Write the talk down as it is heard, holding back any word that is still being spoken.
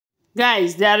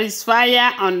Guys, there is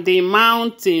fire on the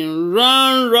mountain.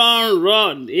 Run, run,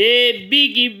 run. A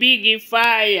biggie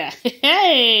fire.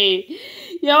 Hey,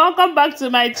 you're welcome back to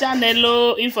my channel.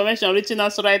 Oh, information reaching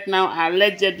us right now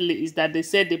allegedly is that they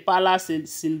said the palace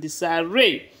is in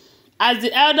disarray as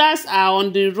the elders are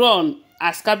on the run,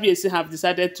 as Kabiyesi have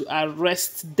decided to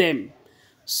arrest them.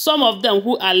 Some of them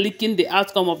who are leaking the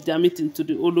outcome of their meeting to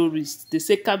the Olories, they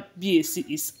say Kabiyesi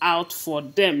is out for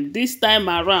them this time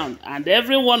around, and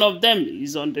every one of them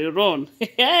is on the run.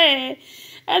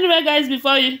 Anyway, guys,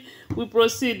 before we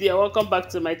proceed, you're welcome back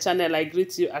to my channel. I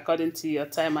greet you according to your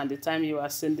time and the time you are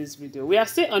seeing this video. We are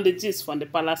still on the gist from the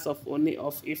palace of Ooni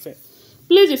of Ife.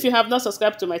 Please, if you have not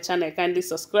subscribed to my channel, kindly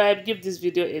subscribe, give this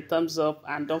video a thumbs up,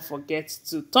 and don't forget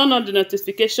to turn on the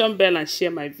notification bell and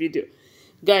share my video.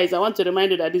 Guys, I want to remind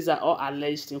you that these are all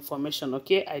alleged information,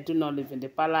 okay? I do not live in the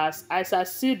palace. As I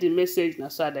see the message, now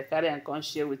so I carry and can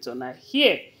share with you now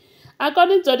here.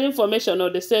 According to the information,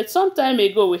 they said some time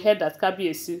ago we heard that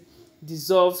Kabiyesi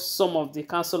dissolved some of the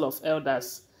council of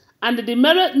elders. And the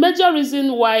major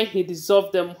reason why he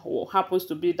dissolved them happens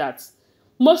to be that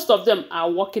most of them are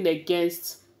working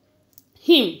against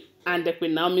him and the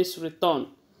Queen Naomi's return.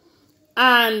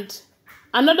 And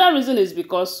another reason is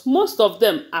because most of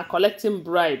them are collecting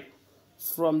bribe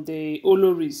from the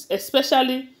Olories,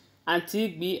 especially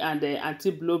Auntie Agba and Auntie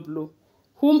Blow,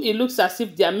 whom it looks as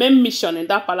if their main mission in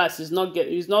that palace is not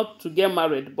to get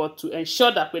married, but to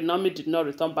ensure that Queen Naomi did not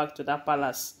return back to that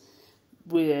palace.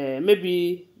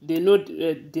 Maybe they know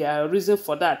their reason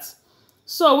for that.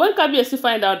 So when Kabiyesi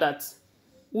find out that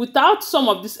without some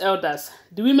of these elders,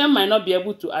 the women might not be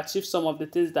able to achieve some of the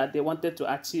things that they wanted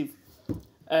to achieve,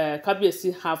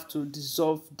 Kabiyesi have to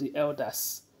dissolve the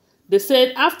elders. They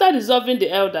said after dissolving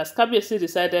the elders, Kabiyesi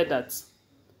decided that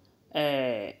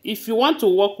if you want to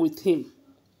work with him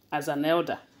as an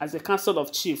elder, as a council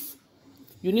of chief,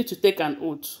 you need to take an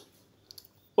oath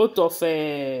of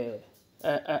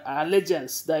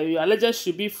allegiance, that your allegiance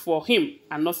should be for him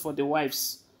and not for the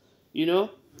wives, you know,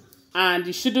 and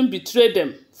you shouldn't betray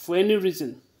them for any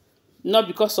reason. Not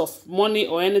because of money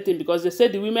or anything, because they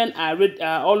said the women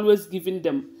are always giving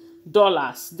them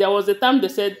dollars. There was a time they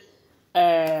said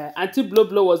Auntie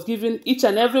Blow was giving each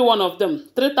and every one of them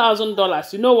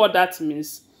 $3,000. You know what that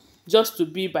means? Just to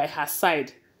be by her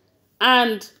side.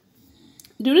 And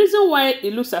the reason why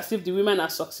it looks as if the women are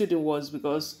succeeding was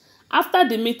because after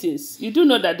the meetings, you do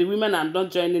know that the women are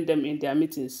not joining them in their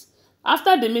meetings.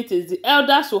 After the meetings, the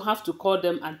elders will have to call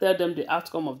them and tell them the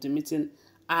outcome of the meeting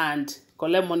and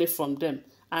collect money from them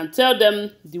and tell them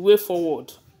the way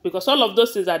forward, because all of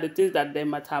those things are the things that they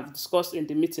might have discussed in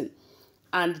the meeting,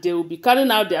 and they will be carrying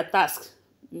out their task,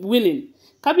 winning.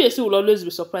 Kabiyesi will always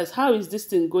be surprised, how is this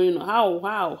thing going on?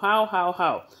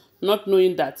 How? Not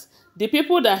knowing that the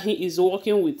people that he is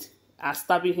working with are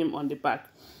stabbing him on the back.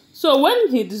 So when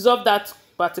he dissolved that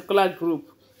particular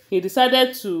group, he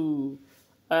decided to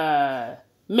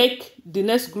make the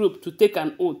next group to take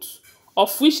an oath,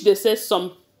 of which they said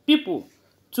some people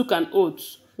took an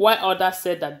oath, while others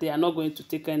said that they are not going to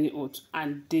take any oath,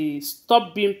 and they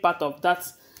stopped being part of that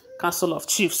council of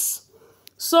chiefs.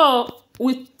 So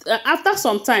with after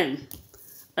some time,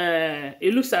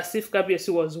 it looks as if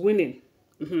Kabiyesi was winning,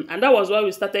 and that was why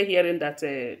we started hearing that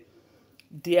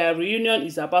their reunion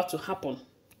is about to happen.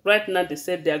 Right now, they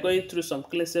said they are going through some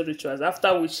cleansing rituals,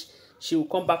 after which she will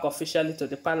come back officially to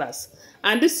the palace.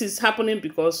 And this is happening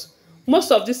because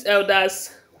most of these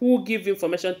elders who give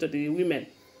information to the women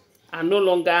are no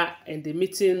longer in the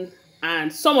meeting,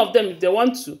 and some of them, if they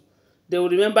want to, they will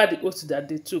remember the oath that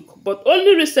they took. But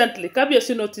only recently,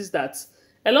 Kabiyesi noticed that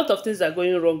a lot of things are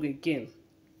going wrong again.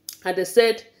 And they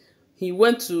said he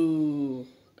went to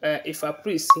Ifa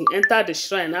priest, he entered the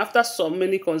shrine. After so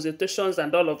many consultations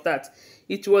and all of that,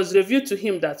 it was revealed to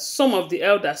him that some of the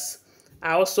elders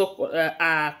are also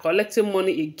are collecting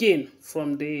money again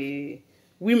from the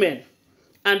women.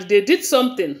 And they did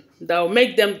something that will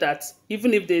make them that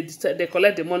even if they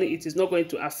collect the money, it is not going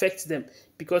to affect them,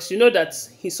 because you know that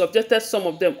he subjected some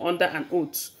of them under an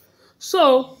oath.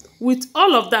 So with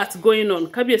all of that going on,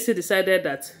 Kabiyesi decided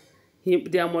that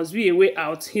there must be a way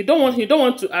out. He don't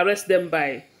want to arrest them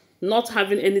by not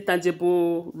having any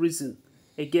tangible reason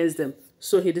against them.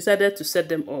 So he decided to set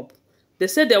them up. They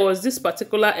said there was this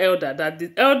particular elder, that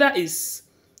the elder is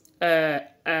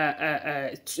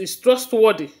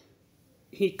trustworthy.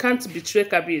 He can't betray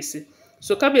Kabiyesi.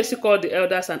 So Kabiyesi called the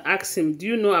elders and asked him, do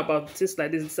you know about things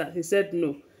like this? He said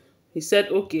no. He said,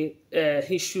 okay,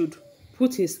 he should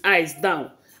put his eyes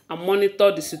down and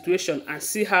monitor the situation and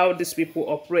see how these people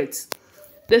operate.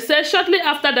 They said shortly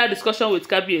after that discussion with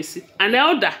Kabiyesi, an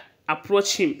elder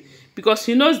approached him, because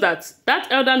he knows that that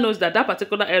elder knows that that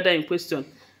particular elder in question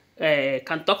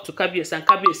can talk to Kabiyesi, and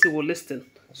Kabiyesi will listen.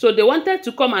 So they wanted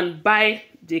to come and buy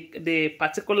the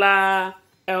particular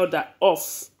elder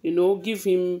off, you know, give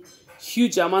him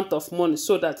huge amount of money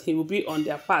so that he will be on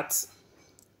their part,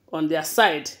 on their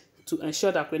side, to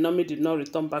ensure that Queen Naomi did not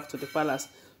return back to the palace.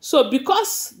 So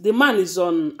because the man is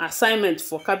on assignment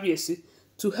for Kabiyesi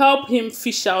to help him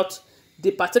fish out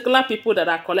the particular people that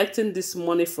are collecting this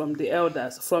money from the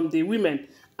elders, from the women,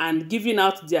 and giving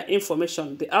out their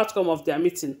information, the outcome of their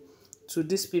meeting to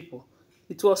these people.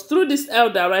 It was through this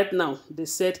elder right now, they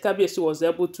said Kabiyesi was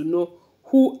able to know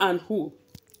who and who.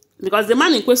 Because the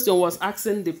man in question was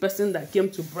asking the person that came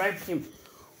to bribe him,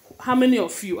 how many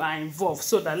of you are involved,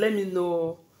 so that let me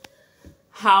know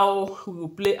how we will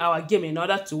play our game in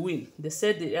order to win. They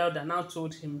said the elder now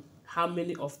told him how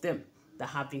many of them that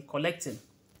have been collecting.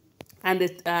 And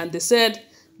they said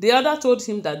the elder told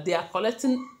him that they are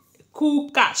collecting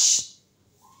cool cash,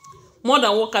 more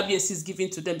than what Kabiyesi is giving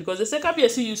to them, because they say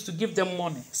Kabiyesi used to give them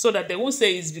money so that they won't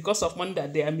say it's because of money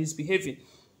that they are misbehaving.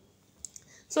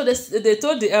 So they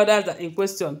told the elder that in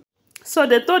question. So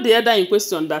they told the elder in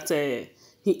question that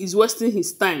he is wasting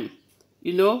his time,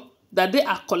 you know, that they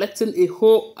are collecting a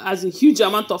whole, as a huge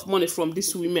amount of money from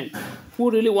these women who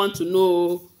really want to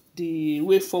know the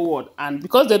way forward, and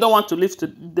because they don't want to leave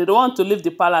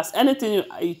the palace, anything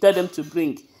you tell them to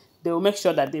bring, they will make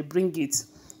sure that they bring it.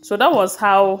 So that was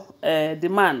how the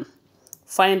man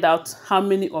find out how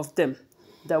many of them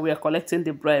that were collecting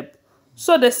the bribe.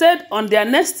 So they said on their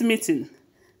next meeting,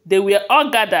 they were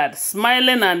all gathered,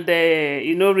 smiling and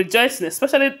you know, rejoicing,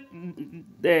 especially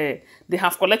they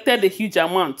have collected a huge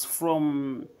amount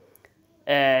from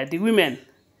the women.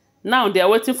 Now they are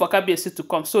waiting for Kabiyesi to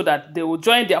come so that they will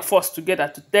join their force together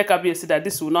to tell Kabiyesi that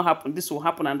this will not happen, this will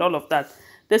happen, and all of that.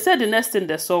 They said the next thing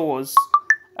they saw was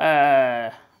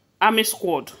army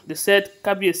squad. They said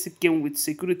Kabiyesi came with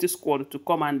security squad to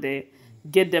come and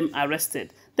get them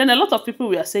arrested. Then a lot of people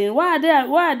were saying, why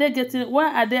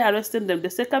are they arresting them? They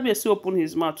said Kabiyesi opened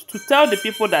his mouth to tell the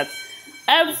people that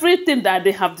everything that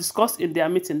they have discussed in their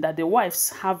meeting, that the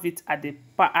wives have it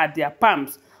at their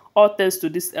palms, all thanks to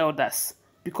these elders,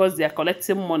 because they are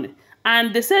collecting money.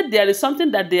 And they said there is something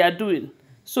that they are doing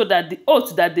so that the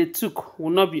oath that they took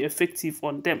will not be effective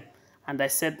on them. And I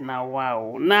said, now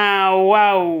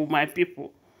wow, my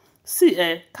people. See,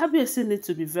 Kabiyesi needs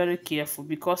to be very careful,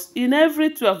 because in every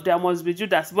 12 there must be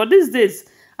Judas. But these days,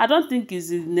 I don't think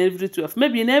it's in every 12.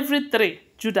 Maybe in every 3,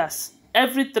 Judas.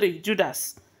 Every 3,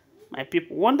 Judas. My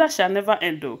people, wonder shall never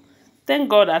end though. Thank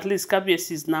God at least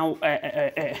Kabiyesi is now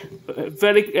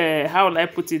very, how will I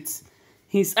put it?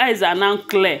 His eyes are now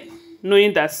clear,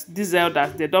 knowing that these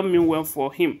elders, they don't mean well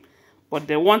for him. But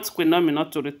they want Queen Naomi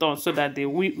not to return so that the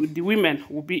women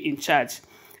will be in charge.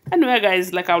 Anyway,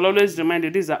 guys, like I will always remind you,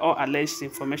 these are all alleged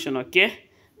information, okay?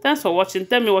 Thanks for watching.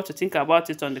 Tell me what you think about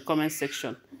it on the comment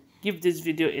section. Give this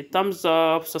video a thumbs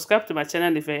up. Subscribe to my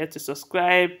channel if you're here to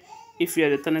subscribe. If you're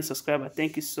a returning subscriber,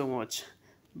 thank you so much.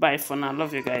 Bye for now.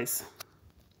 Love you guys.